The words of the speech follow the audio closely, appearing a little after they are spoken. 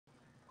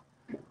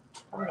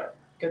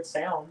Good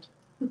sound.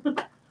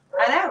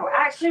 I know.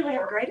 Actually, we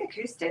have great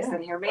acoustics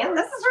in here, man.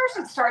 This is where we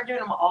should start doing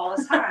them all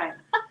the time.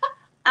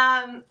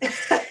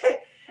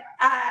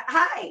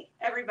 Hi,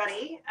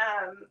 everybody.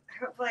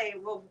 Hopefully,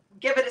 we'll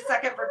give it a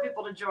second for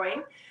people to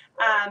join.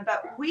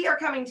 But we are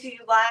coming to you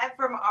live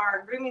from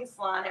our grooming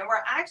salon, and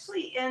we're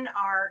actually in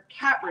our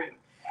cat room.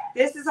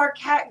 This is our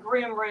cat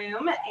groom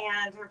room,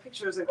 and there are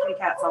pictures of kitty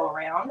cats all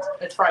around.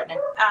 It's frightening.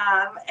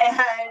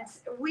 And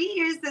we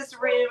use this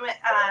room,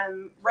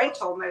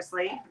 Rachel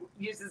mostly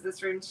uses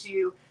this room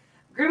to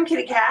groom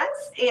kitty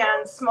cats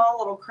and small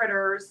little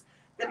critters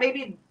that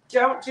maybe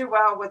don't do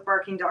well with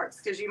barking dogs,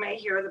 because you may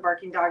hear the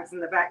barking dogs in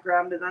the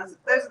background, and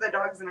those are the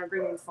dogs in our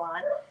grooming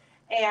salon.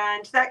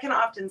 And that can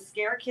often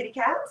scare kitty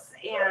cats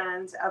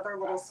and other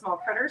little small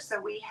critters.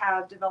 So we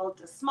have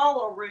developed a small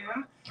little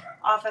room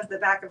off of the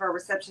back of our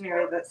reception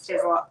area that stays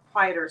a lot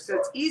quieter. So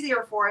it's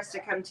easier for us to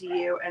come to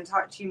you and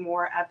talk to you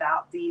more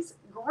about these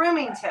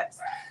grooming tips.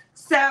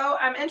 So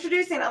I'm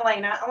introducing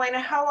Alaina. Alaina,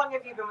 how long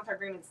have you been with our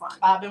grooming salon?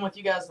 I've been with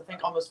you guys, I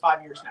think, almost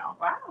 5 years now.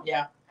 Wow.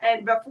 Yeah.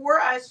 And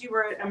before us, you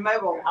were a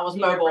mobile. I was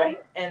mobile,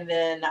 right? And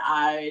then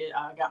I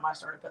got my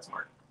start at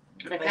PetSmart.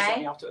 Okay. They sent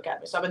me off to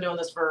Academy. So I've been doing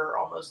this for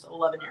almost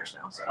 11 years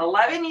now. So.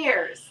 11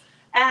 years.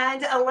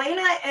 And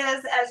Alaina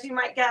is, as you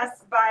might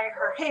guess by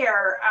her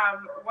hair,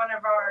 one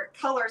of our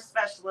color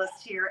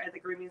specialists here at the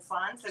grooming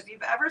salon. So if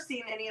you've ever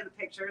seen any of the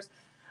pictures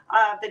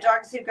of the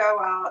dogs who go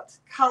out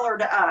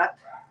colored up,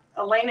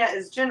 Alaina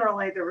is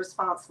generally the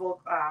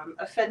responsible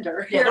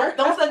offender. Yeah,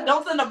 don't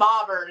send a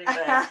mob or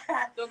anything.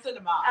 Don't send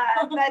a mob.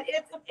 But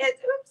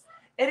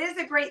it is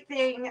a great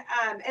thing.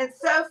 It's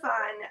so fun.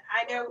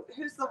 I know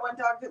who's the one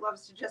dog who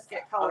loves to just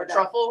get colored up?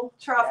 Truffle.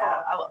 Truffle.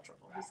 Yeah, I love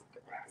Truffle. He's a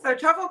good one. So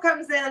Truffle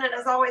comes in and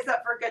is always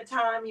up for a good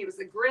time. He was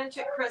a Grinch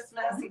at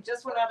Christmas. He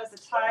just went out as a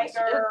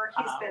tiger.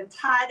 He's been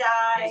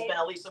tie-dye. He's been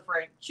a Lisa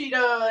Frank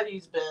cheetah.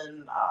 He's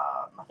been,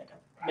 I think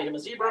I made him a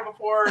zebra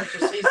before. It's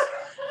just,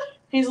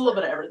 he's a little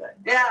bit of everything.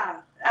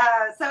 Yeah.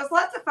 So it's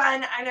lots of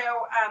fun. I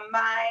know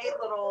my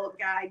little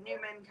guy,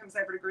 Newman, comes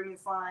over to grooming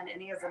salon,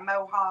 and he has a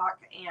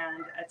mohawk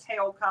and a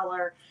tail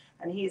color,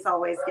 and he's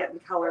always getting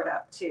colored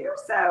up too.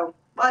 So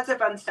lots of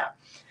fun stuff.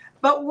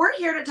 But we're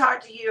here to talk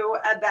to you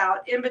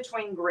about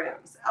in-between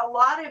grooms. A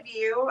lot of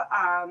you,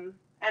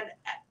 and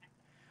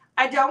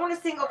I don't want to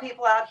single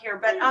people out here,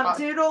 but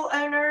doodle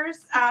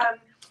owners,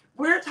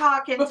 we're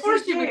talking Before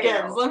she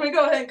begins, let me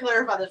go ahead and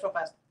clarify this real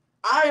fast.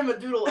 I am a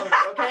doodle owner,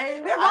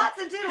 okay? There are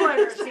lots of doodle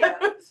owners here.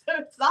 So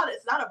it's not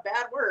a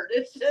bad word.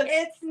 It's just.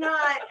 It's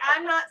not.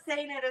 I'm not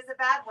saying it as a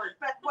bad word,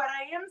 but what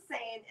I am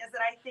saying is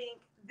that I think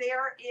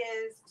there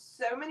is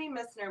so many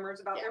misnomers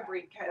about their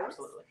breed codes.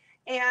 Absolutely.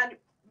 And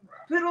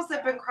poodles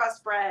have been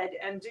crossbred,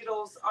 and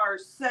doodles are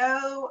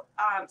so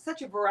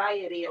such a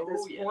variety at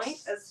this point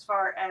as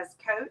far as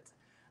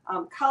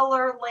coat,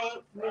 color,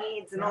 length,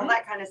 needs, and all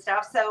that kind of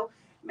stuff. So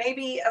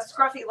maybe a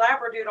scruffy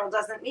Labradoodle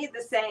doesn't need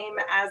the same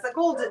as a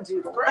golden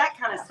doodle, that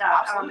kind of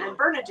stuff, and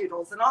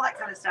Bernedoodles and all that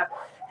kind of stuff.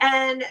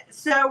 And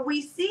so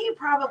we see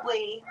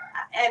probably,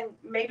 and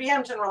maybe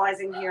I'm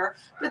generalizing here,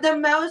 but the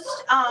most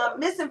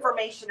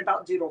misinformation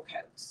about doodle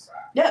coats.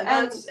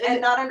 Yeah,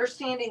 and not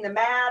understanding the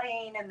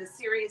matting and the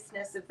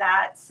seriousness of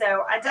that.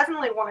 So I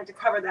definitely wanted to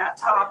cover that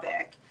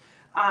topic.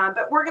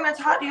 But we're going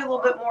to talk to you a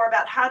little bit more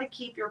about how to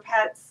keep your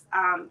pet's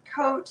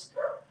coat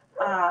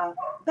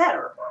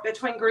better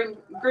between grooming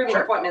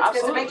appointments,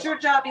 because it makes your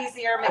job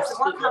easier, makes it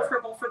more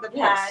comfortable for the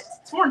pet.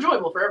 It's more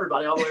enjoyable for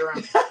everybody all the way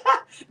around.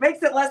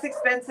 Makes it less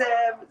expensive.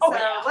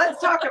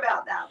 Let's talk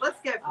about that. Let's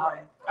go for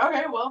it.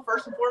 Okay, well,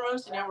 first and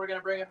foremost, we're going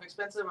to bring up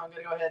expensive. I'm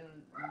going to go ahead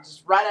and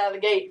just right out of the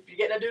gate, if you're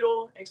getting a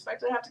doodle,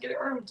 expect to have to get it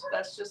groomed.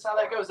 That's just how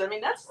that goes. I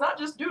mean, that's not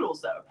just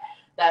doodles, though.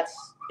 That's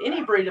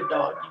any breed of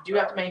dog. You do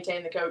have to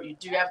maintain the coat. You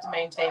do have to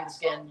maintain the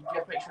skin. You do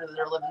have to make sure that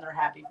they're living their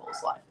happy,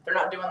 fullest life. If they're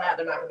not doing that,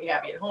 they're not going to be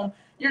happy at home.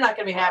 You're not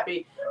going to be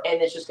happy,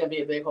 and it's just going to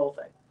be a big whole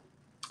thing.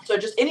 So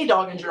just any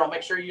dog in general,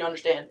 make sure you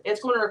understand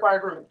it's going to require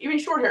grooming. Even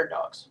short-haired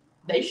dogs,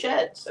 they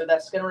shed, so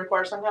that's going to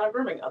require some kind of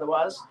grooming.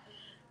 Otherwise,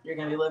 you're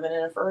going to be living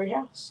in a furry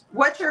house.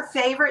 What's your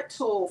favorite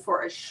tool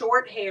for a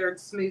short-haired,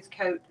 smooth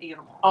coat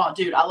animal? Oh,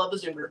 dude, I love the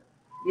Zoom Groom.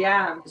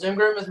 Yeah. Zoom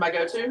Groom is my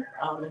go-to.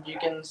 If you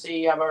can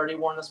see, I've already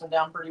worn this one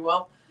down pretty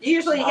well.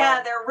 Usually,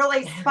 they're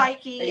really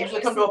spiky. They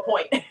usually come to a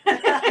point. You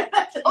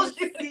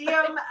see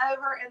them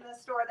over in the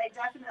store. They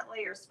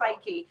definitely are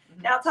spiky.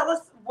 Mm-hmm. Now, tell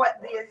us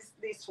what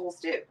these tools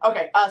do.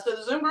 Okay, so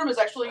the Zoom Groom is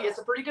actually, it's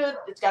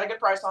got a good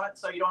price on it,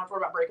 so you don't have to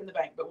worry about breaking the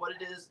bank. But what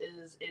it is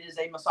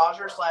a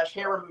massager /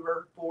 hair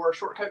remover for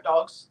short coat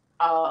dogs,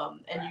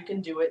 and you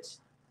can do it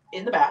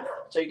in the bath,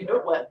 so you can do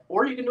it wet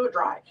or you can do it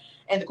dry.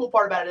 And the cool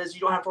part about it is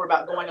you don't have to worry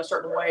about going a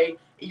certain way.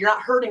 You're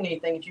not hurting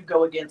anything if you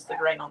go against the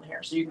grain on the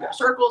hair. So you can go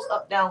circles,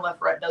 up, down,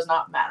 left, right, does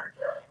not matter.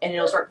 And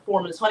it'll start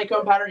forming this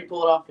honeycomb pattern. You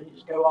pull it off and you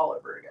just go all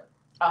over again.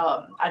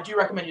 I do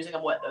recommend using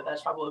them wet, though.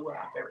 That's probably one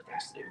of my favorite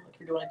things to do. Like if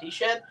you're doing a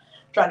de-shed,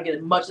 trying to get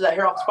as much of that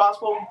hair off as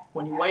possible.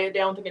 When you weigh it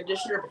down with the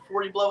conditioner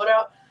before you blow it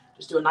out,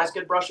 just do a nice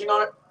good brushing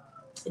on it.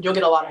 And you'll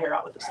get a lot of hair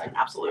out with this thing.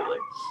 Absolutely.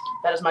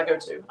 That is my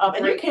go-to.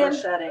 And you can, for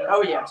shedding.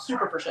 Oh yeah,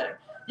 super for shedding.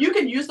 You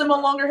can use them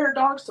on longer haired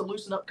dogs to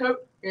loosen up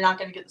coat. You're not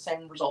going to get the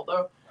same result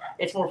though.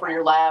 It's more for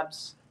your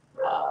labs,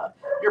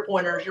 your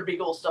pointers, your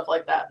beagles, stuff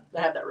like that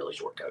have that really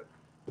short coat.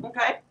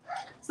 Okay.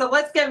 So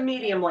let's go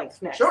medium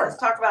length next. Sure. Let's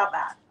talk about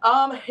that.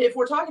 If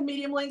we're talking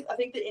medium length, I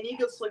think that any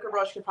good slicker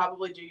brush could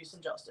probably do you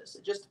some justice.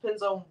 It just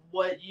depends on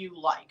what you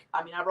like.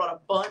 I mean, I brought a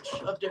bunch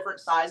of different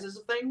sizes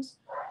of things.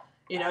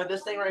 You know,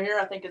 this thing right here,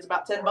 I think is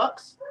about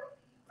 $10.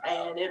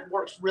 And it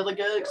works really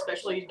good,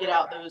 especially to get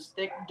out those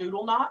thick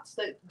doodle knots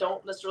that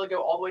don't necessarily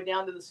go all the way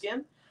down to the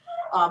skin.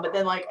 But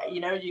then, like, you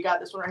know, you got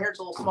this one right here. It's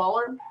a little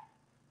smaller.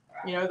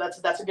 You know,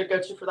 that's a good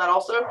go-to for that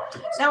also.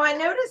 Now, I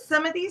noticed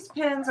some of these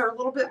pins are a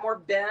little bit more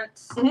bent,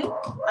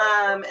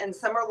 mm-hmm. And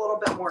some are a little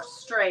bit more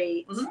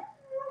straight. Mm-hmm.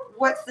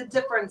 What's the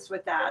difference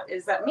with that?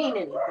 Does that mean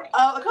anything?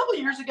 A couple of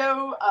years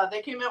ago,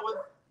 they came out with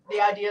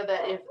the idea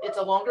that if it's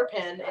a longer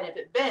pin and if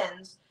it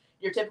bends,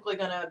 you're typically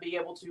going to be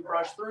able to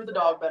brush through the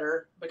dog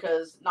better,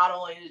 because not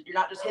only you're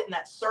not just hitting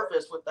that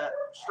surface with that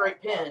straight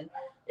pin,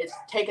 it's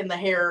taking the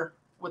hair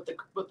with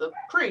the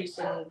crease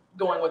and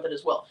going with it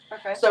as well.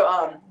 Okay.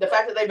 So the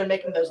fact that they've been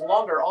making those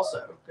longer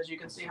also, because you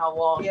can see how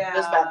long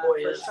this bad boy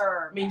is,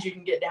 means you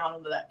can get down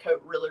into that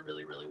coat really,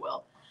 really, really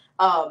well.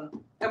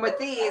 And with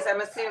these,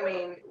 I'm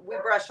assuming we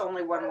brush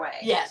only one way.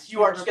 Yes,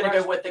 you are just going to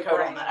go with the coat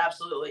on that,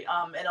 absolutely.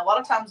 And a lot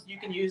of times you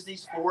can use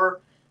these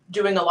for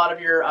doing a lot of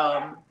your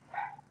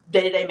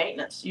day-to-day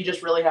maintenance. You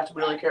just really have to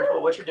be really careful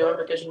with what you're doing,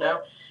 because, you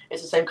know,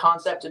 it's the same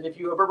concept of if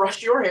you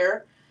overbrush your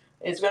hair,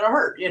 it's going to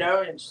hurt, you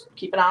know, and just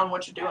keep an eye on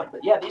what you're doing.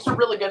 But yeah, these are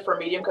really good for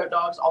medium coat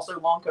dogs, also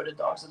long coated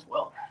dogs as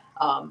well.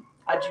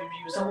 I do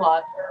use a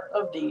lot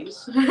of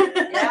these.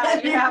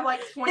 Yeah, you have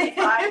like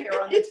 25 here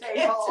on the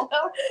table.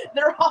 So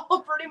they're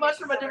all pretty much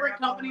from a different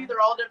company. They're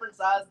all different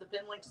size. The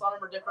pin links on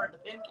them are different. The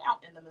pin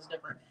count in them is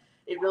different.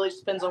 It really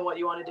depends on what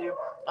you want to do.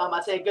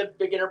 I'd say a good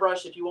beginner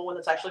brush, if you want one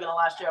that's actually going to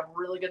last you a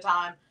really good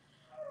time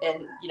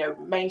and, you know,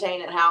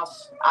 maintain at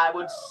house, I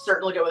would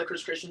certainly go with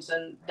Chris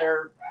Christensen.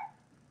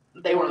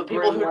 They were the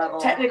people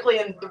who technically,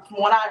 and from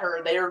what I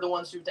heard, they are the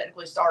ones who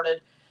technically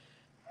started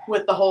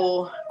with the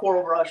whole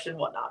coral brush and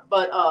whatnot.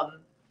 But,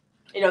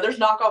 you know, there's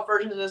knockoff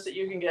versions of this that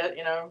you can get,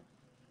 you know,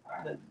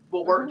 that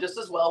will work just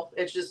as well.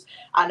 It's just,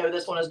 I know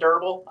this one is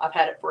durable. I've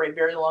had it for a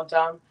very long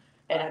time,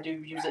 and I do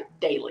use it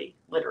daily,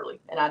 literally.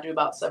 And I do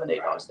about 7 to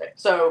 8 dogs a day.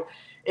 So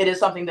it is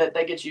something that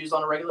gets used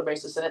on a regular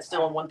basis, and it's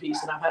still in one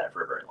piece, and I've had it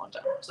for a very long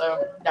time.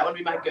 So that would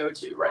be my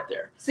go-to right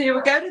there. So you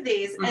would go to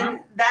these, and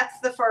that's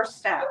the first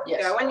step.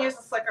 Yes. Go and use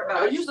the slicker brush.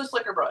 Go use the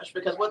slicker brush,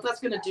 because what that's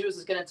going to do is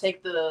it's going to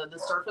take the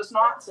surface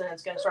knots, and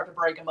it's going to start to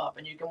break them up,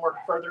 and you can work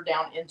further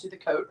down into the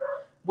coat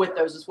with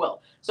those as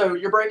well. So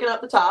you're breaking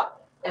up the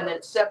top, and then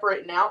it's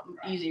separating out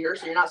easier,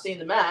 so you're not seeing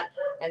the mat,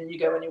 and you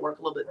go and you work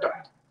a little bit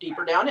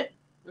deeper down it.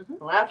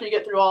 Well, after you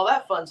get through all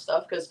that fun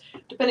stuff, because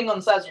depending on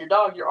the size of your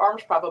dog, your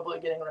arm's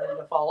probably getting ready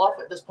to fall off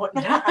at this point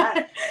in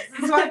time.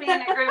 This is why being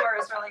a groomer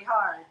is really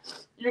hard.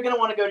 You're going to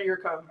want to go to your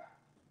comb.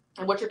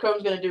 And what your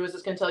comb's going to do is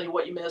it's going to tell you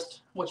what you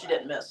missed, what you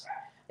didn't miss.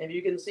 If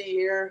you can see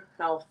here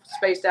how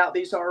spaced out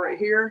these are right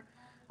here,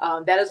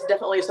 that is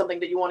definitely something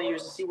that you want to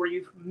use to see where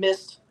you've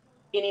missed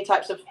any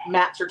types of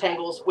mats or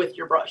tangles with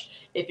your brush.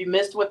 If you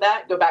missed with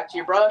that, go back to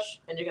your brush,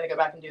 and you're going to go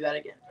back and do that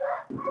again.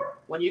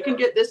 When you can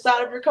get this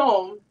side of your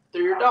comb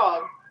through your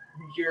dog,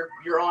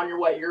 you're on your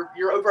way.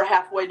 You're over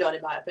halfway done,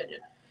 in my opinion.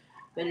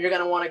 Then you're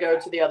going to want to go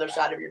to the other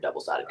side of your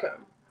double-sided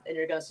comb, and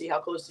you're going to see how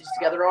close these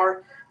together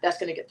are. That's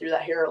going to get through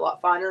that hair a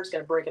lot finer. It's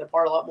going to break it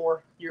apart a lot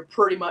more. You're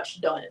pretty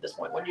much done at this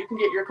point. When you can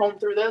get your comb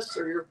through this,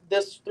 or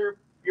this through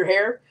your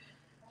hair,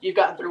 you've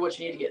gotten through what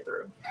you need to get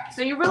through.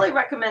 So you really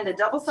recommend a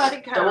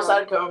double-sided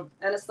comb,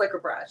 and a slicker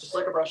brush.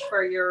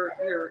 For your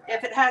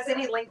if it has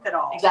any length at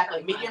all.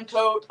 Exactly. Medium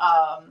coat,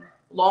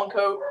 long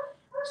coat,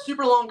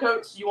 super long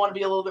coats. You want to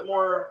be a little bit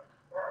more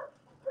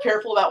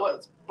careful about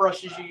what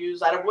brushes you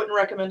use. I wouldn't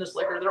recommend a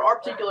slicker. There are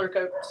particular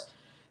coats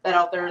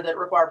out there that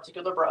require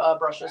particular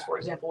brushes. For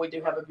example, we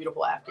do have a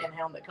beautiful Afghan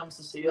hound that comes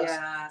to see us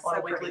on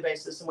a weekly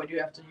basis, and we do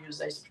have to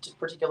use a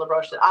particular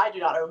brush that I do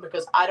not own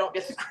because I don't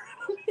get to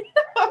groom.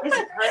 He's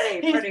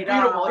pretty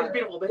beautiful. dog. He's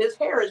beautiful, but his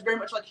hair is very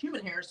much like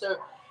human hair. So,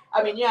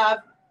 I mean, yeah,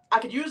 I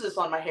could use this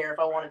on my hair if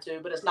I wanted to,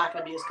 but it's not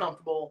going to be as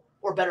comfortable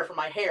or better for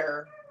my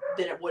hair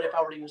than it would if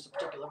I were to use a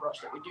particular brush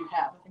that we do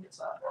have. I think it's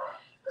I'm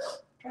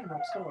trying to remember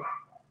what it's called.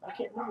 I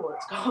can't remember what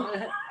it's called.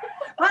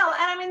 Well,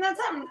 and I mean, that's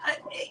something,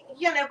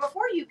 you know,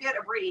 before you get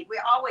a breed, we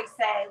always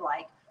say,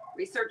 like,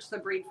 research the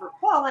breed for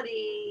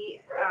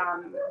quality,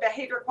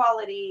 behavior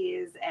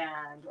qualities,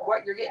 and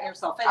what you're getting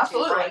yourself into.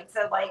 Absolutely. Right?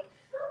 So, like,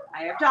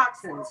 I have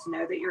dachshunds.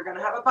 Know that you're going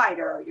to have a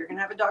biter. You're going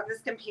to have a dog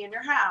that's going to pee in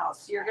your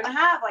house. You're going to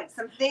have, like,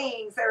 some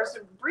things. There are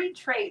some breed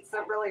traits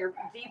that really are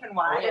deep and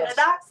wide in a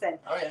dachshund.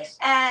 Oh, yes.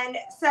 And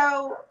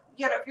so,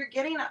 you know, if you're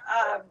getting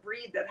a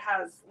breed that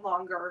has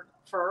longer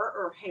fur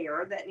or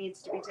hair that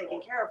needs to be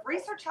taken care of,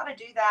 research how to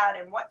do that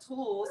and what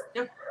tools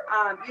you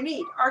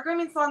need. Our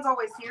grooming salon's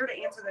always here to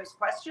answer those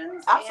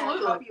questions Absolutely.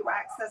 and help you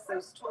access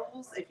those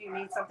tools if you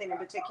need something in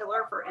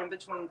particular for in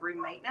between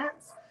groom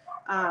maintenance.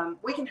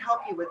 We can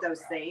help you with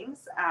those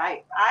things.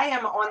 I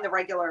am on the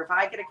regular. If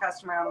I get a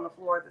customer out on the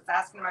floor that's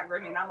asking about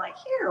grooming, I'm like,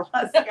 here,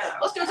 let's go.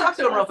 Let's go talk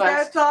to them real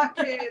fast. Let's go talk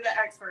to the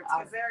experts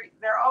because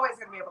they're always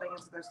going to be able to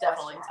answer those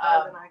questions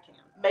better than I can.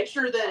 Make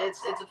sure that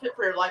it's a fit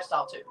for your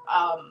lifestyle too.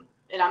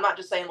 And I'm not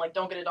just saying like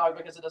don't get a dog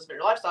because it doesn't fit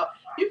your lifestyle.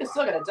 You can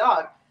still get a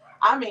dog.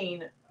 I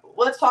mean,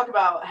 let's talk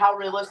about how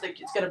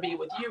realistic it's going to be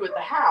with you at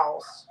the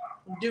house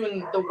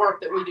doing the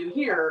work that we do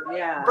here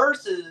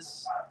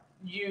versus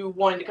you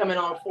wanting to come in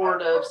on a 4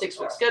 to 6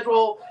 week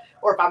schedule,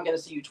 or if I'm going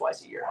to see you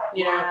twice a year,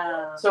 you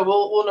know. So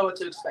we'll know what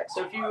to expect.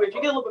 So if you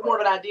get a little bit more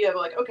of an idea of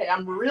like, okay,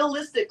 I'm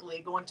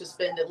realistically going to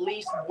spend at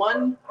least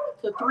 1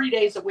 to 3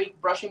 days a week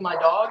brushing my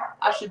dog,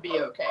 I should be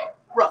okay,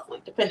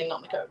 roughly, depending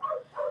on the coat.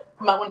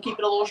 You might want to keep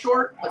it a little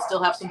short, but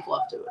still have some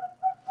fluff to it.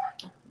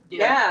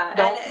 Yeah,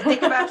 and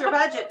think about your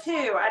budget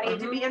too. I need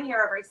to be in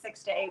here every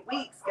 6 to 8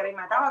 weeks getting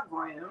my dog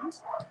groomed.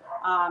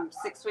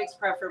 6 weeks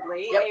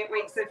preferably, 8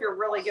 weeks if you're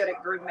really good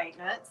at groom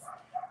maintenance.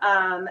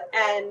 And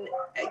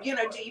you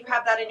know, do you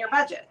have that in your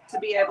budget to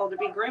be able to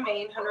be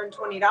grooming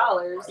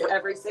 $120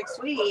 every 6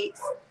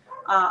 weeks?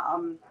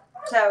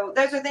 So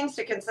those are things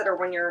to consider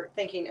when you're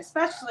thinking,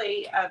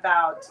 especially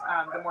about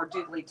the more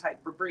doodly type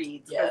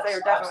breeds, because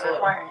they're definitely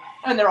requiring.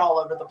 And they're all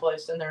over the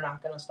place, and they're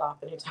not going to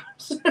stop anytime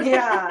soon.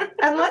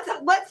 And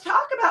let's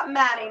talk about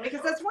matting, because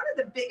that's one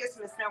of the biggest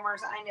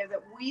misnomers I know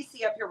that we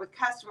see up here with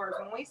customers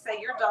when we say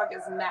your dog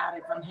is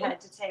matted from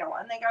head to tail,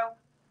 and they go,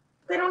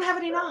 they don't have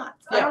any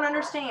knots. I don't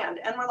understand.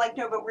 And we're like,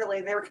 no, but really,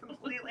 they're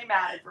completely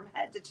matted from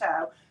head to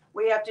toe.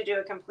 We have to do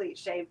a complete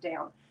shave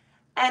down.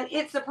 And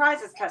it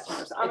surprises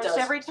customers. Almost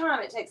every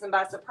time it takes them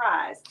by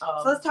surprise.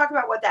 So let's talk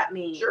about what that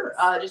means. Sure.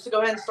 Just to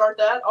go ahead and start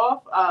that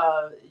off,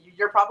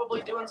 you're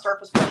probably doing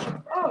surface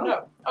brushing. Oh,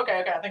 no.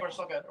 Okay. I think we're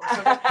still good.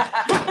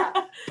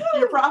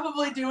 You're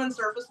probably doing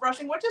surface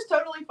brushing, which is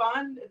totally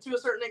fine to a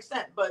certain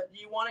extent, but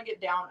you want to get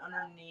down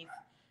underneath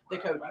the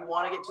coat. You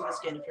want to get to the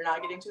skin. If you're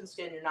not getting to the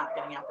skin, you're not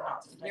getting out the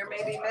knots. You're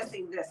maybe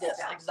missing this. Yes,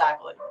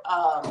 exactly.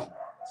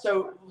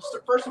 So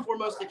first and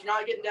foremost, if you're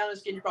not getting down to the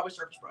skin, you're probably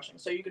surface brushing.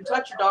 So you can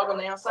touch your dog on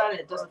the outside and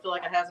it doesn't feel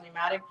like it has any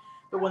matting.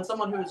 But when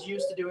someone who is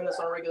used to doing this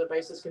on a regular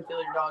basis can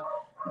feel your dog,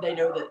 they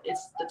know that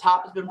the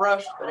top has been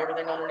brushed, but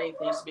everything underneath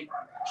needs to be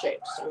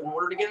shaved. So in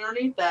order to get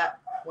underneath that,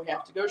 we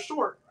have to go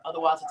short.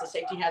 Otherwise, it's a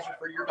safety hazard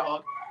for your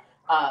dog.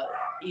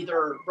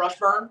 Either brush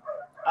burn,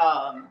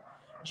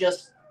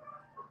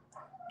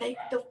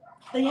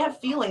 they have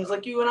feelings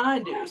like you and I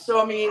do.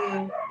 So, I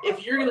mean,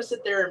 if you're going to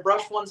sit there and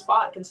brush one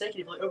spot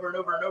consecutively over and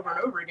over and over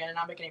and over again and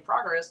not make any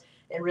progress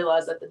and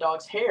realize that the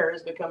dog's hair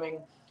is becoming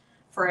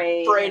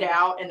frayed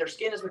out and their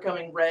skin is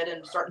becoming red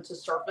and starting to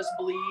surface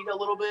bleed a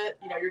little bit,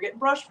 you know, you're getting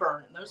brush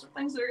burn. And those are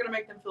things that are going to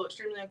make them feel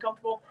extremely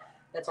uncomfortable.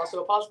 That's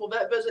also a possible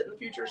vet visit in the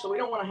future. So we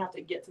don't want to have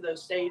to get to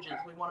those stages.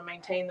 We want to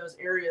maintain those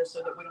areas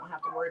so that we don't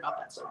have to worry about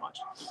that so much.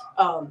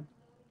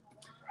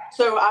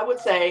 So I would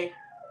say,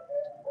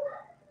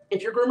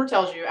 if your groomer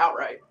tells you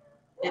outright,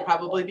 it'd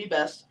probably be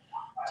best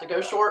to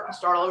go short and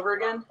start all over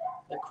again.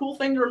 The cool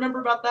thing to remember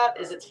about that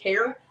is it's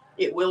hair.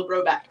 It will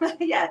grow back.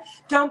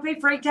 Don't be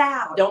freaked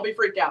out. Don't be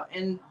freaked out.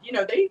 And, you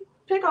know, they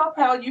pick up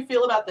how you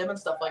feel about them and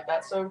stuff like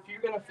that. So if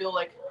you're going to feel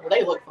like, well,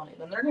 they look funny,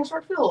 then they're going to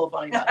start to feel a little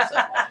funny about it.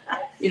 So,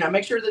 you know,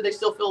 make sure that they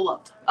still feel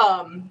loved.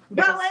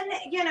 Well,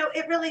 and, you know,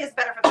 it really is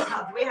better for the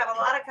health. We have a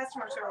lot of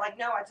customers who are like,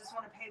 no, I just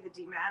want to pay the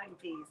dematting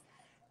fees.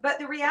 But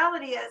the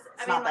reality is,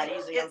 it's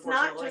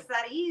not just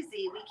that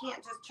easy. We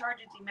can't just charge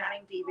a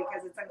dematting fee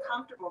because it's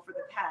uncomfortable for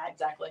the pet.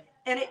 Exactly.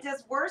 And it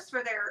does worse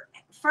for their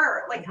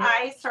fur. Like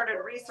I started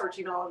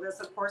researching all of this,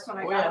 of course, when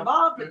I got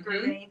involved with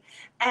grooming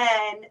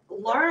and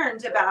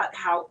learned about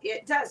how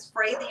it does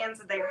fray the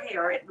ends of their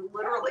hair. It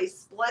literally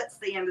splits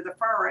the end of the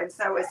fur. And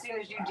so as soon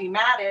as you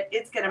demat it,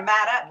 it's going to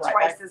mat up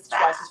twice as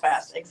fast. Twice as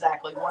fast.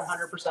 Exactly.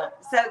 100%. So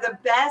the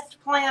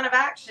best plan of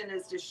action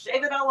is to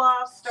shave it all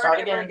off,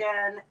 start over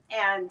again,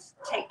 and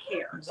take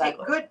care.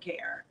 Take good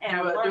care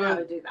and learn how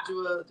to do that.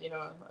 Do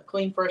a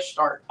clean, fresh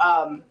start.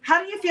 How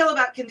do you feel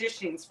about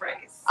conditioning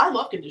sprays? I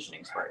love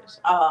conditioning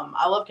sprays.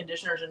 I love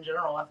conditioners in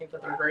general. I think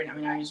that they're great. I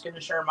mean, I use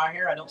conditioner in my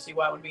hair. I don't see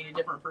why it would be any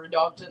different for a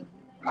dog to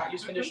not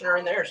use conditioner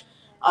in theirs.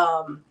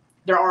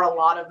 There are a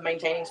lot of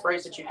maintaining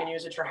sprays that you can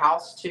use at your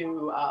house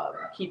to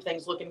keep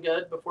things looking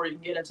good before you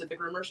can get into the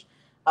groomers.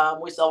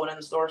 We sell one in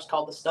the store. It's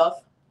called The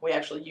Stuff. We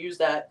actually use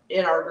that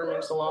in our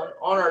grooming salon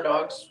on our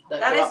dogs.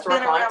 That has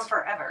been around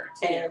forever,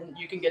 too. And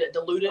you can get it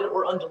diluted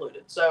or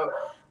undiluted. So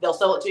they'll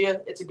sell it to you.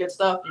 It's a good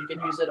stuff. You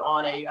can use it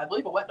on I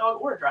believe, a wet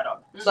dog or a dry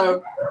dog.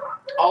 So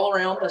all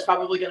around, that's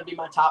probably going to be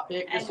my top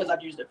pick just because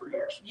I've used it for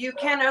years. You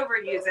can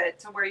overuse it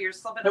to where you're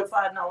slipping and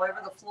sliding all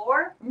over the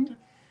floor.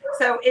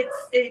 So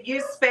it's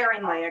used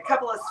sparingly. A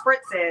couple of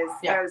spritzes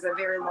goes a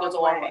very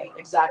long way.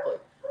 Exactly.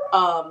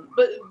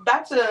 But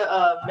back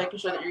to making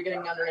sure that you're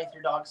getting underneath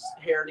your dog's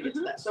hair to get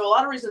to that. So a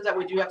lot of reasons that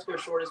we do have to go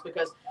short is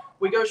because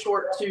we go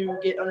short to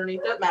get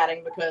underneath that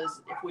matting,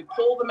 because if we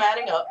pull the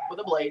matting up with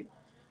a blade,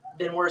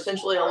 then we're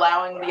essentially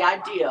allowing the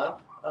idea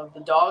of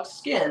the dog's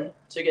skin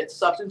to get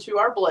sucked into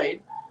our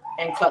blade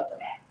and cut them.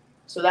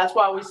 So that's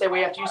why we say we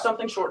have to use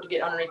something short to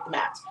get underneath the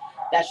mats.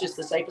 That's just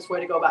the safest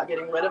way to go about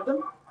getting rid of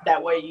them.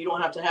 That way you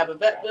don't have to have a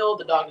vet bill,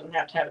 the dog doesn't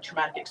have to have a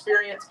traumatic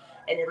experience,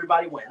 and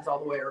everybody wins all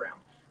the way around.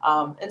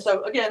 And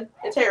so again,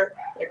 it's hair.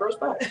 It grows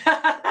back.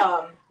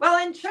 Well,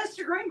 and trust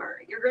your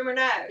groomer. Your groomer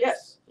knows.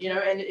 Yes.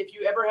 And if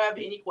you ever have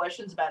any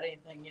questions about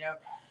anything,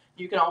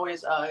 you can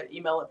always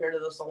email Up Here to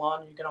the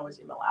Salon. You can always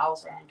email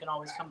Allison. You can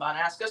always come by and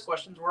ask us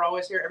questions. We're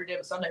always here every day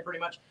but Sunday pretty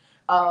much.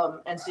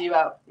 And see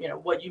about,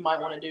 what you might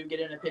want to do, get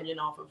an opinion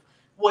off of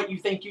what you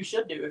think you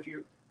should do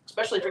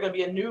especially if you're going to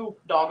be a new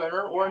dog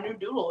owner or a new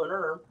doodle owner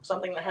or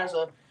something that has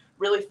a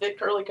really thick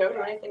curly coat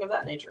or anything of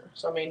that nature.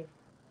 So, I mean,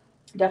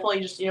 definitely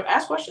just,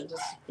 ask questions.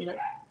 It's,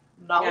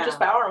 knowledge is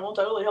power, and we'll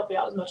totally help you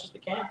out as much as we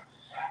can.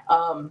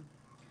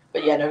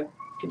 But yeah, no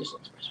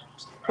conditioning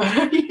specialist.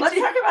 Let's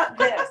talk about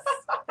this,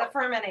 the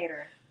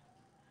Furminator.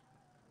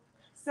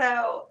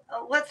 So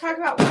let's talk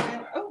about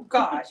women. Oh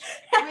gosh,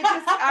 we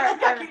just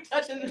I keep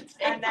touching the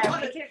table. I know,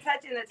 we keep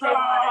touching the table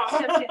and it's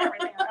shifting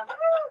everything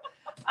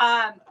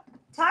around.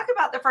 Talk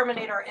about the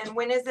Furminator and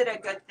when is it a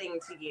good thing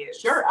to use?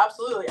 Sure,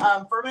 absolutely.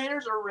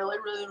 Furminators are really,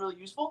 really, really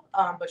useful,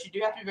 but you do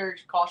have to be very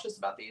cautious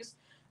about these.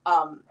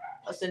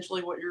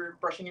 Essentially, what you're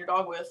brushing your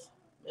dog with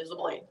is a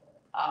blade,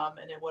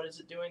 and then what is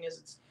it doing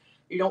is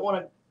you don't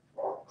want to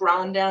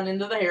grind down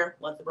into the hair.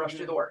 Let the brush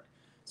do the work.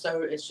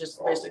 So it's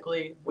just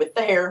basically with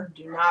the hair.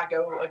 Do not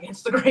go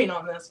against the grain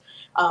on this.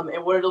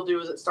 And what it'll do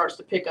is it starts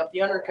to pick up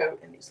the undercoat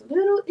and these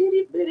little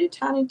itty bitty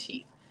tiny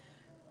teeth.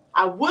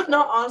 I would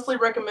not honestly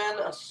recommend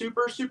a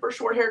super, super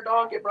short haired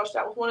dog get brushed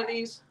out with one of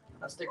these.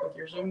 I'll stick with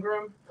your Zoom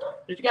groom.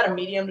 But if you got a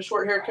medium to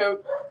short hair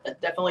coat that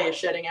definitely is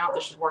shedding out,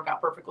 this should work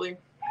out perfectly.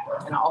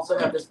 And I also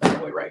have this bad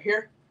boy right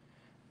here.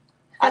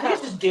 I think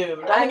it's just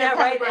doomed. I know,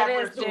 right?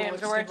 It is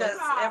doomed.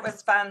 It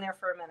was fun there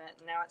for a minute,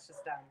 and now it's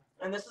just done.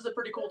 And this is a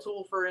pretty cool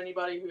tool for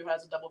anybody who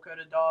has a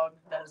double-coated dog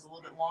that is a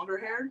little bit longer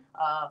haired.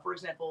 For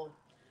example,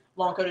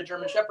 long-coated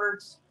German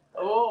Shepherds.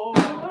 Oh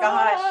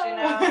gosh,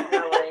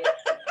 really.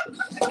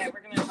 Okay,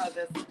 we're gonna try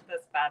this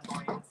bad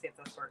boy and see if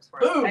this works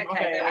for us. Boom.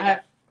 Okay,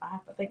 I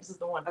think this is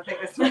the one. I think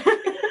this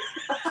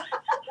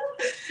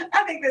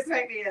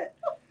might be it.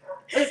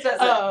 This does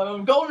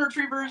it. Golden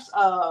Retrievers,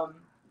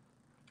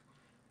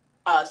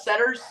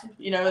 setters,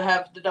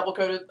 have the double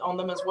coated on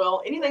them as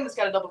well. Anything that's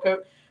got a double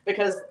coat,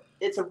 because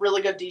it's a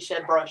really good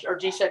de-shed brush or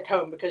de-shed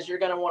comb, because you're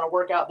going to want to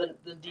work out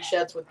the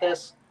de-sheds with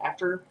this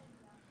after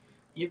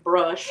you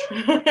brush.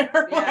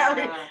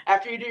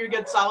 After you do your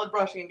good solid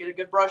brushing and get a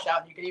good brush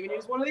out. You can even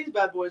use one of these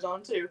bad boys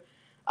on too.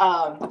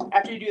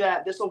 After you do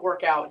that, this will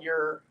work out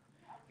your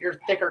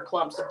thicker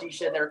clumps of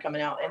de-shed that are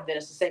coming out. And then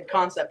it's the same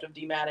concept of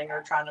dematting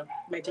or trying to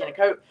maintain a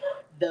coat.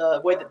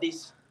 The way that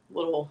these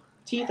little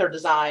teeth are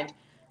designed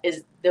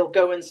is they'll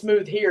go in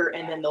smooth here,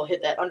 and then they'll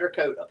hit that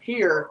undercoat up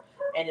here,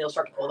 and it'll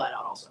start to pull that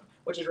out also,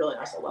 which is really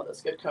nice. I love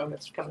this. Good comb.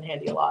 It's coming in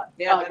handy a lot.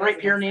 Yeah, Great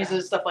Pyrenees,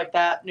 stuff like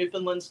that.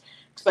 Newfoundlands,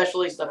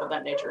 especially stuff of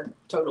that nature.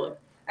 Totally.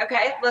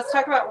 Okay, let's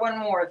talk about one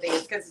more of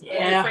these, because we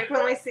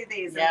frequently see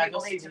these, and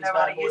people need to know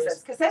how to use this,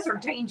 because those are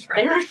dangerous.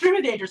 They are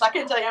extremely dangerous. I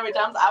can't tell you how many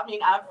times.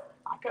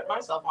 I cut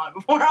myself on it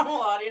before. I'm a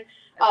lot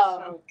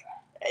of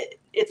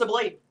it's a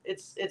blade.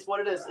 It's what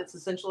it is. It's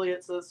essentially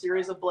a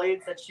series of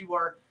blades that you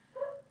are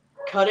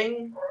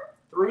cutting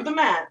through the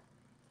mat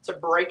to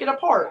break it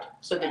apart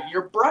so that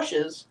your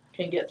brushes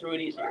can get through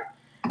it easier.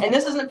 And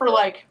this isn't for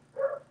like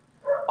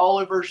all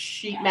over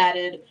sheet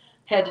matted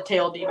head to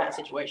tail demat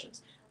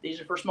situations.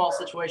 These are for small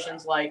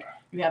situations like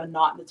you have a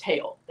knot in the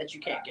tail that you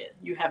can't get.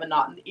 You have a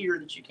knot in the ear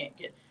that you can't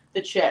get.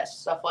 The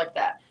chest, stuff like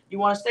that. You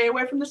want to stay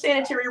away from the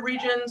sanitary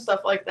region,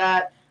 stuff like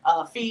that.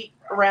 Feet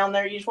around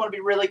there. You just want to be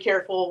really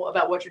careful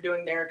about what you're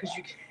doing there, because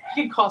you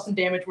can cause some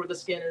damage where the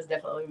skin is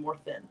definitely more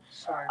thin.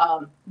 Sure.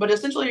 But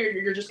essentially,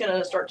 you're just going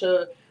to start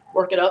to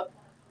work it up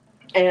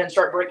and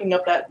start breaking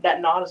up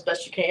that knot as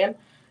best you can.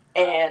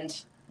 And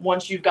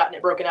once you've gotten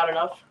it broken out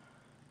enough,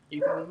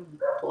 you can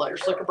pull out your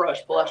slicker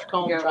brush, pull out your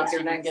comb, try to see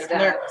if you can get it from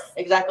there.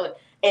 Exactly.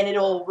 And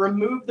it'll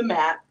remove the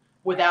mat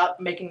without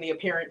making the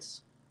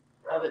appearance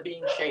of it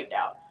being shaved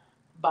out,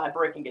 by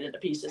breaking it into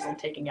pieces and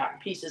taking out in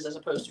pieces, as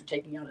opposed to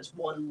taking out as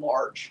one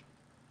large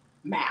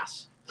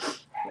mass.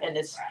 And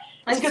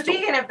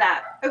speaking of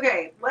that,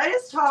 okay, let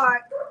us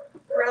talk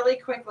really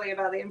quickly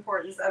about the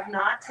importance of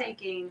not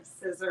taking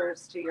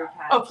scissors to your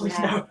pet. Oh, please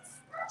no.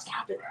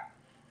 Stop it.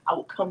 I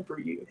will come for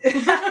you.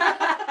 Let's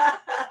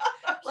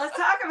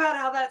talk about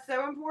how that's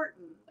so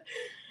important,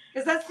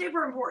 because that's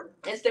super important.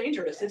 It's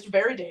dangerous. It's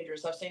very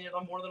dangerous. I've seen it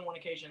on more than one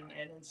occasion,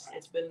 and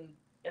it's been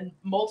in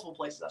multiple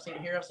places. I've seen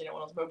it here. I've seen it when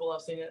I was mobile.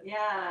 I've seen it.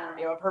 Yeah.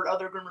 I've heard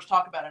other groomers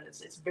talk about it.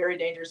 It's a very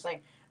dangerous thing.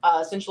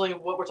 Essentially,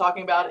 what we're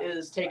talking about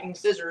is taking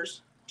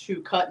scissors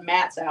to cut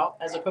mats out,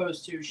 as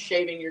opposed to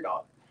shaving your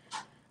dog.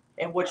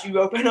 And what you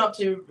open up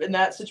to in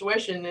that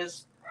situation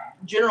is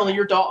generally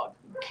your dog.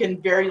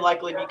 can very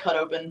likely be cut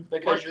open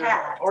because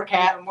or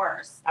cat. Even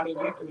worse. I mean,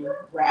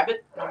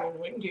 rabbit. I mean,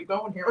 we can keep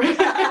going here.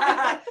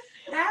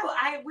 No,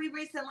 we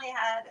recently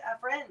had a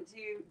friend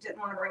who didn't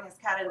want to bring his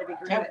cat in to be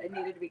groomed. Yep. It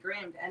needed to be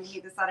groomed, and he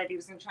decided he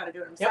was going to try to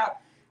do it himself.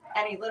 Yep.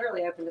 And he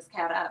literally opened his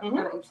cat up and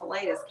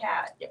filleted his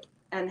cat,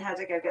 and had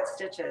to go get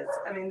stitches.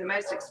 I mean, the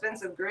most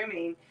expensive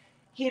grooming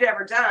he'd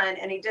ever done,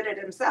 and he did it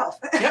himself.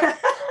 Yep.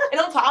 And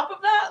on top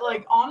of that,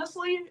 like,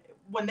 honestly,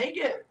 when they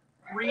get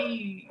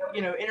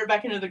entered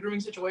back into the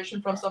grooming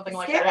situation from something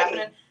like that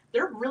happening,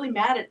 they're really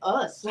mad at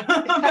us.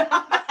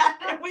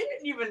 We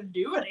didn't even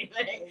do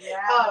anything.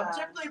 Yeah.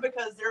 Typically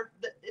because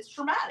it's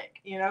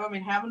traumatic, I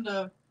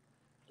mean,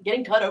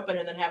 getting cut open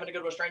and then having to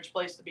go to a strange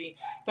place to be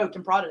poked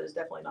and prodded is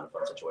definitely not a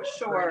fun situation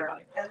for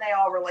anybody. And they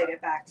all relate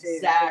it back to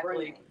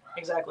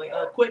Exactly.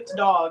 A quick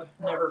dog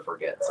never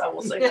forgets. I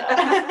will say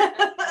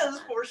that. That's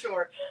for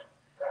sure.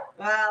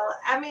 Well,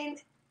 I mean,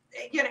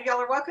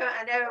 y'all are welcome.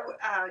 I know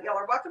y'all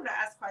are welcome to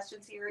ask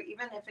questions here.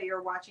 Even if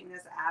you're watching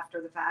this after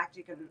the fact,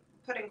 you can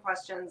put in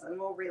questions and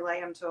we'll relay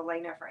them to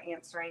Alaina for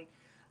answering.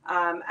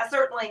 I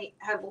certainly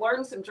have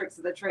learned some tricks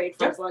of the trade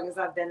for as long as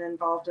I've been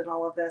involved in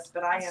all of this,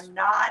 but I am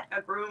not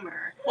a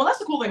groomer. Well, that's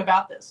the cool thing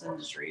about this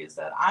industry is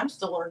that I'm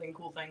still learning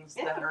cool things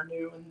that are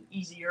new and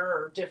easier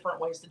or different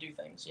ways to do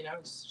things.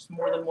 It's just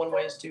more than one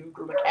ways to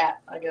groom a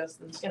cat, I guess,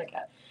 than skin a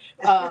cat.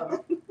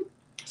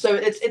 So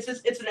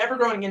it's an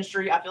ever-growing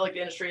industry. I feel like the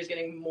industry is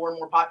getting more and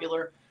more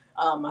popular.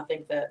 I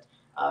think that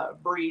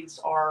breeds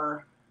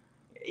are,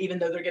 even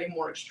though they're getting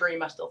more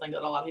extreme, I still think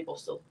that a lot of people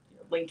still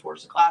lean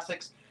towards the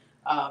classics.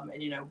 And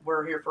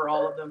we're here for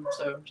all of them,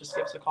 so just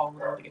give us a call and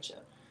we'll be able to get you.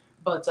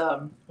 But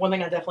one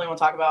thing I definitely want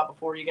to talk about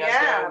before you guys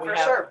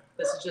go,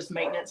 this is just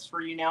maintenance for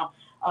you now.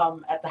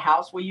 At the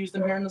house, we use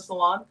them here in the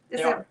salon.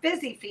 This is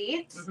Fizzy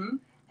Feet,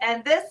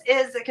 and this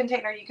is a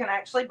container you can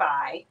actually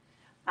buy.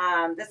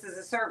 This is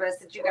a service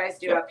that you guys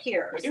do up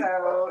here.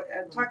 So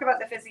talk about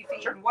the Fizzy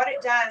Feet and what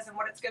it does and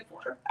what it's good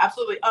for. Sure.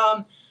 Absolutely.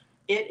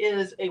 It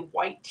is a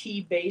white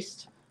tea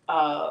based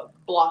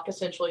block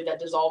essentially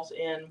that dissolves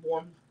in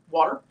warm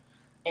water.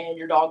 And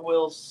your dog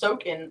will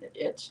soak in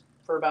it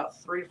for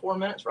about 3 to 4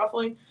 minutes,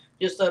 roughly,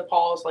 just to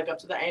paws like up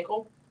to the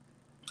ankle.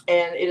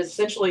 And it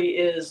essentially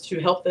is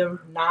to help them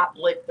not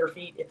lick their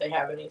feet if they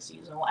have any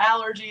seasonal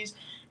allergies,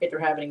 if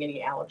they're having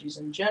any allergies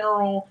in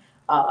general.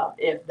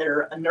 If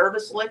they're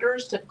nervous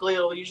lickers, typically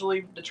it'll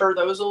usually deter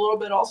those a little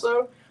bit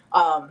also.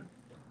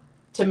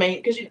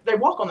 Because they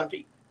walk on their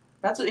feet.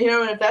 That's and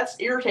if that's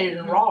irritated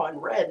and raw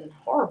and red and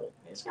horrible,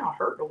 it's gonna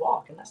hurt to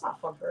walk, and that's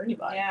not fun for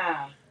anybody.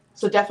 Yeah.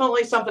 So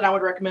definitely something I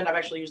would recommend. I've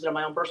actually used it on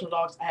my own personal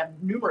dogs. I have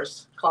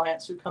numerous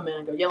clients who come in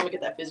and go, let me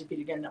get that Fizzy Feet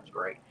again. That was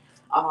great.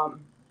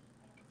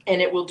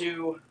 And it will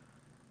do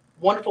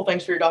wonderful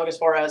things for your dog as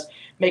far as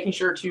making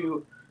sure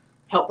to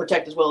help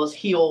protect as well as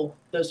heal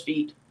those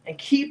feet and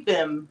keep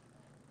them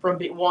from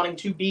wanting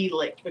to be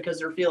licked because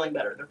they're feeling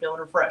better. They're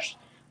feeling refreshed.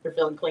 They're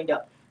feeling cleaned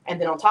up.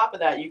 And then on top of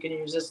that, you can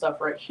use this stuff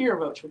right here,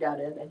 which we got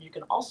in. And you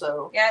can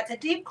also... Yeah, it's a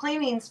deep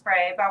cleaning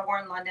spray by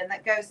Warren London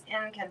that goes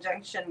in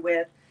conjunction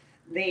with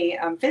the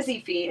Fizzy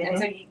Feet, and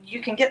so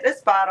you can get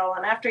this bottle,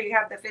 and after you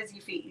have the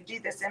Fizzy Feet, you do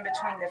this in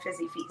between the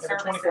Fizzy Feet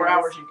services. 24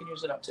 hours you can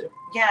use it up to.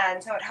 Yeah,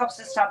 and so it helps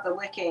to stop the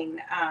licking.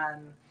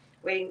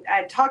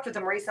 I talked with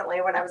them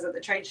recently when I was at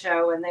the trade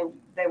show, and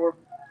they were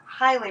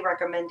highly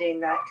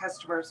recommending that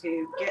customers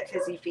who get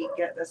Fizzy Feet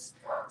get this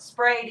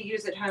spray to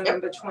use at home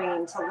in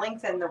between to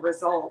lengthen the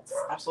results.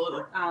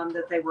 Absolutely.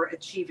 That they were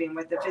achieving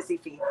with the Fizzy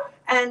Feet.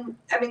 And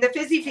I mean, the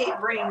Fizzy Feet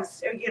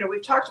brings,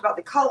 we've talked about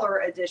the color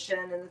edition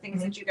and the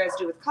things that you guys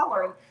do with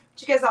coloring,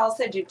 but you guys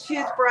also do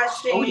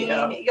toothbrushing. Oh,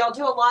 yeah. Y'all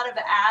do a lot of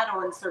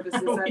add-on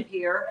services up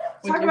here.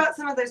 Talk about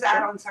some of those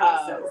add-on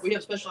services. We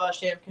have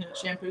specialized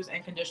shampoos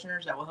and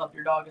conditioners that will help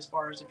your dog as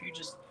far as if you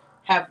just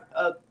have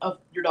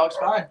your dog's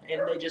fine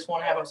and they just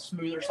want to have a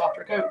smoother,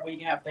 softer coat, we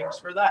have things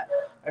for that.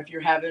 If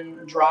you're having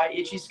dry,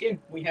 itchy skin,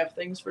 we have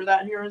things for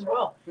that here as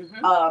well.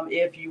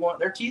 If you want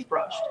their teeth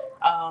brushed,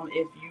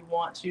 if you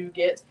want to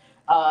get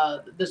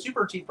the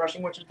super teeth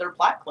brushing, which is their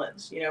plaque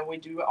cleanse, we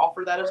do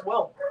offer that as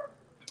well.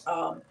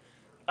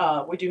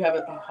 We do have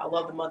I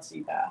love the mud sea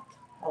bath.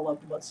 I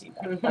love the mud sea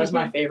bath. That's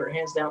my favorite,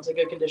 hands down. It's a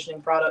good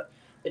conditioning product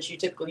that you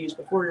typically use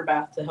before your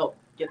bath to help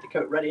get the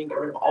coat ready and get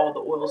rid of all the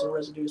oils and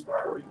residues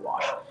before you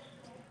wash.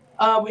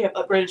 We have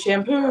upgraded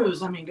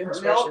shampoos. I mean, goodness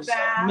gracious.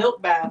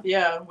 Milk bath.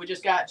 Yeah,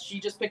 she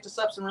just picked us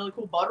up some really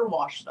cool butter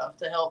wash stuff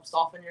to help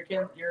soften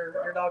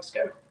your dog's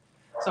coat.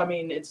 So I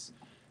mean, it's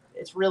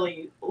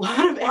really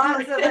lots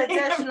of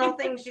additional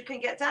things you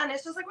can get done.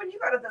 It's just like when you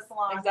go to the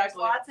salon. Exactly. There's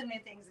lots of new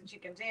things that you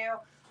can do.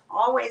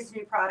 Always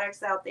new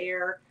products out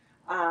there.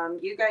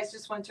 You guys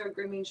just went to a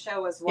grooming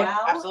show as well. Yeah,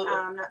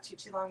 absolutely. Not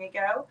too long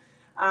ago.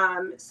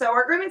 So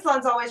our grooming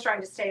salon's always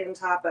trying to stay on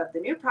top of the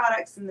new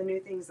products and the new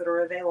things that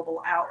are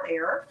available out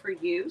there for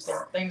use.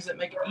 Things that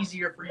make it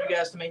easier for you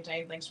guys to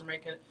maintain. Things for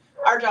making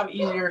our job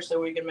easier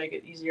so we can make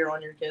it easier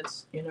on your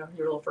kids, your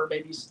little fur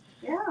babies.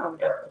 Yeah.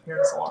 Here in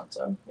the salon.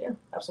 So, yeah,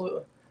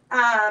 absolutely.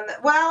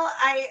 Well,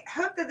 I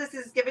hope that this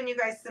has given you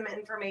guys some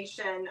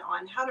information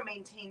on how to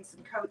maintain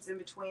some coats in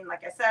between.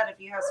 Like I said, if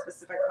you have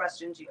specific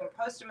questions, you can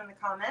post them in the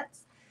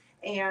comments,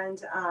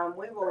 and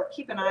we will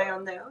keep an eye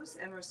on those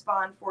and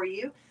respond for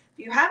you.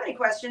 If you have any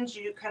questions,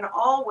 you can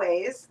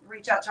always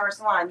reach out to our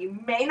salon. You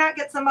may not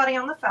get somebody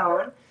on the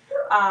phone,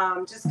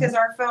 just because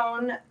our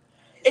phone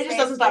It just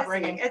doesn't stop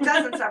ringing. It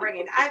doesn't stop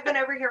ringing. I've been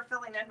over here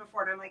filling in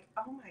before, and I'm like,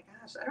 oh my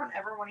gosh, I don't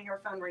ever want to hear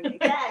a phone ring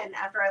again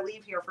after I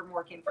leave here from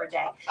working for a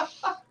day.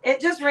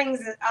 It just rings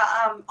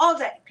all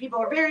day. People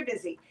are very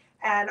busy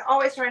and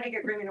always trying to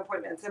get grooming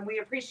appointments, and we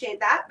appreciate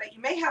that. But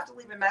you may have to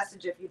leave a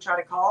message if you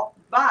try to call,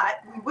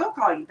 but we will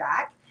call you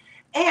back.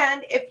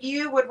 And if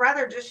you would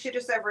rather just shoot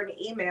us over an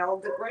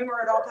email,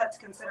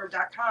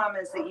 thegroomer@allpetsconsidered.com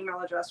is the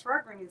email address for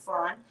our grooming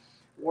salon,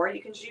 or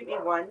you can shoot me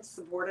one,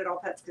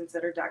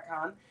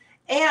 support@allpetsconsidered.com.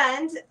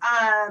 And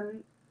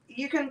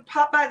you can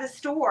pop by the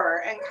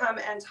store and come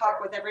and talk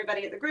with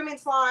everybody at the grooming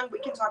salon. We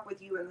can talk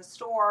with you in the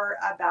store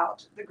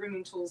about the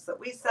grooming tools that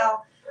we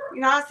sell. We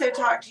can also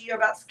talk to you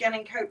about skin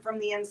and coat from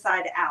the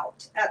inside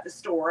out at the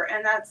store.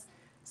 And that's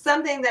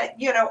something that,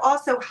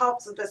 also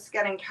helps with the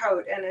skin and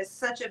coat and is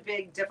such a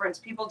big difference.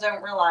 People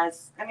don't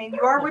realize. I mean,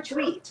 you are what you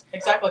eat.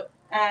 Exactly.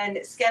 And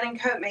skin and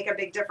coat make a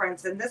big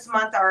difference. And this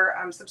month,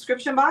 our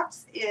subscription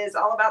box is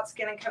all about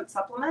skin and coat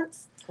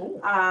supplements.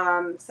 Cool.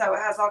 So it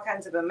has all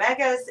kinds of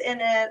omegas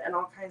in it and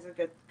all kinds of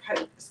good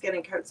skin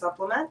and coat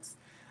supplements,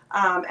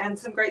 and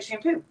some great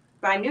shampoo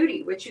by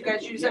Nudie, which you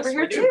guys use over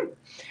here too.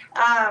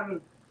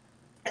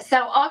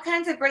 So all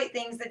kinds of great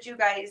things that you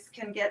guys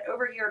can get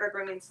over here at our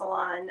grooming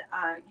salon.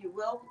 You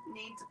will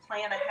need to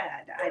plan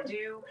ahead. I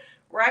do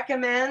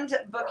recommend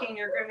booking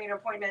your grooming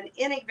appointment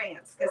in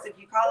advance, because if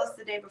you call us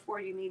the day before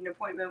you need an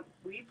appointment,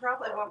 we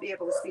probably won't be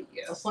able to see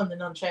you. It's a slim to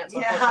none chance,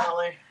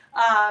 unfortunately.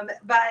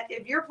 But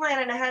if you're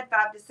planning ahead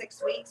 5 to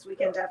 6 weeks, we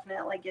can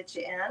definitely get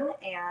you in.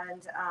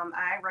 And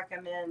I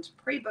recommend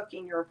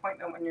pre-booking your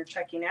appointment when you're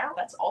checking out.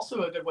 That's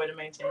also a good way to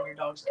maintain your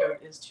dog's coat,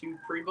 is to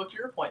pre-book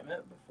your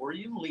appointment before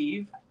you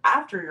leave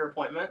after your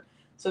appointment,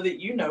 so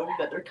that you know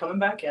that they're coming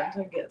back in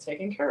to get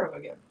taken care of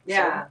again.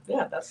 Yeah. So,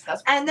 yeah, that's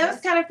and those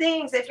kind of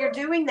things. If you're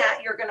doing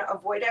that, you're going to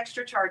avoid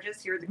extra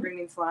charges here at the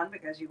grooming salon,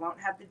 because you won't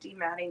have the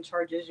dematting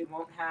charges. You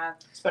won't have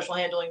special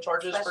handling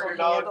charges for your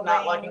dog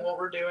not liking what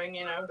we're doing,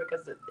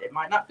 because it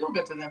might not feel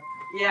good to them.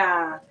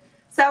 Yeah.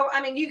 So, I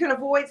mean, you can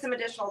avoid some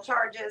additional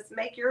charges,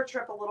 make your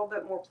trip a little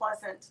bit more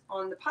pleasant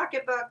on the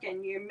pocketbook,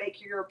 and you make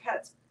your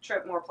pet's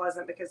trip more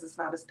pleasant because it's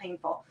not as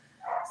painful.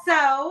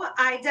 So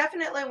I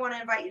definitely want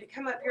to invite you to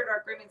come up here to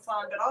our grooming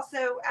salon, but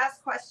also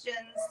ask questions.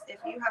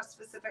 If you have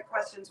specific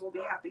questions, we'll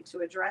be happy to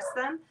address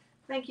them.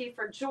 Thank you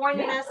for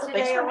joining us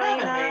today,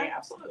 Alaina.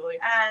 Absolutely.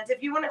 And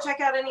if you want to check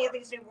out any of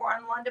these new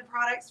Warren London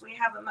products, we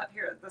have them up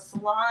here at the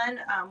salon.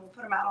 We'll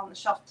put them out on the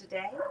shelf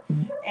today.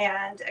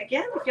 And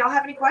again, if y'all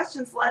have any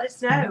questions, let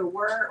us know.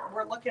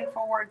 We're looking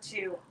forward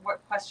to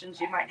what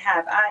questions you might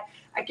have.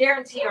 I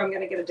guarantee you I'm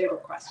going to get a doodle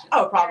question.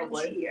 Oh,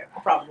 probably. Guarantee you.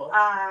 Probably.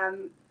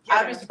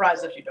 I'd be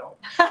surprised if you don't.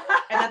 And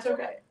that's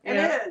okay. It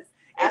is.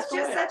 It's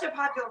just away. such a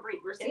popular breed.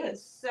 We're seeing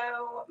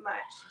so much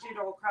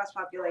doodle cross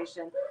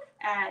population.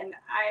 And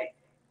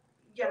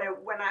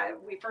when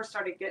we first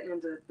started getting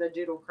into the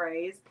doodle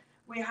craze,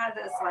 we had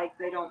this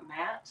they don't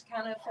match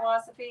kind of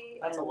philosophy.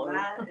 That's a load.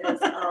 That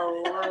is a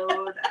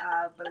load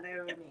of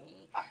baloney.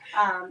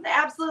 They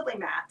absolutely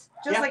match,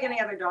 just like any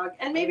other dog,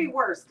 and maybe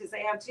worse, because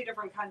they have two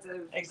different kinds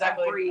of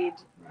breed.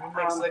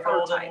 Mix the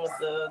golden with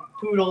the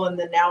poodle, and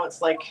then now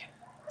it's like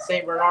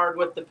Saint Bernard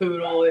with the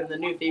poodle, and the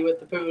Newfie with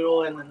the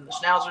poodle, and then the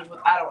Schnauzers with,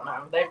 I don't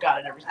know. They've got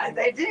it everything.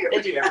 They do.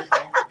 They do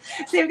everything.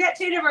 So you've got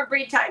two different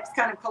breed types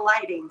kind of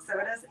colliding. So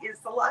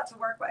it's a lot to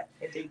work with.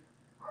 Indeed.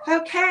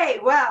 Okay,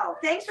 well,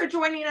 thanks for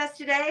joining us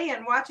today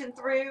and watching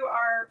through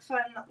our fun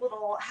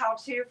little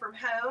how-to from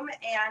home.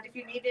 And if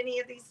you need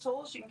any of these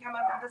tools, you can come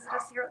up and visit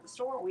us here at the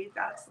store. We've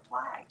got a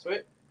supply.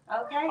 Sweet.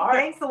 Okay, All right.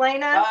 Thanks,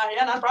 Alaina.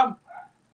 Yeah, no problem.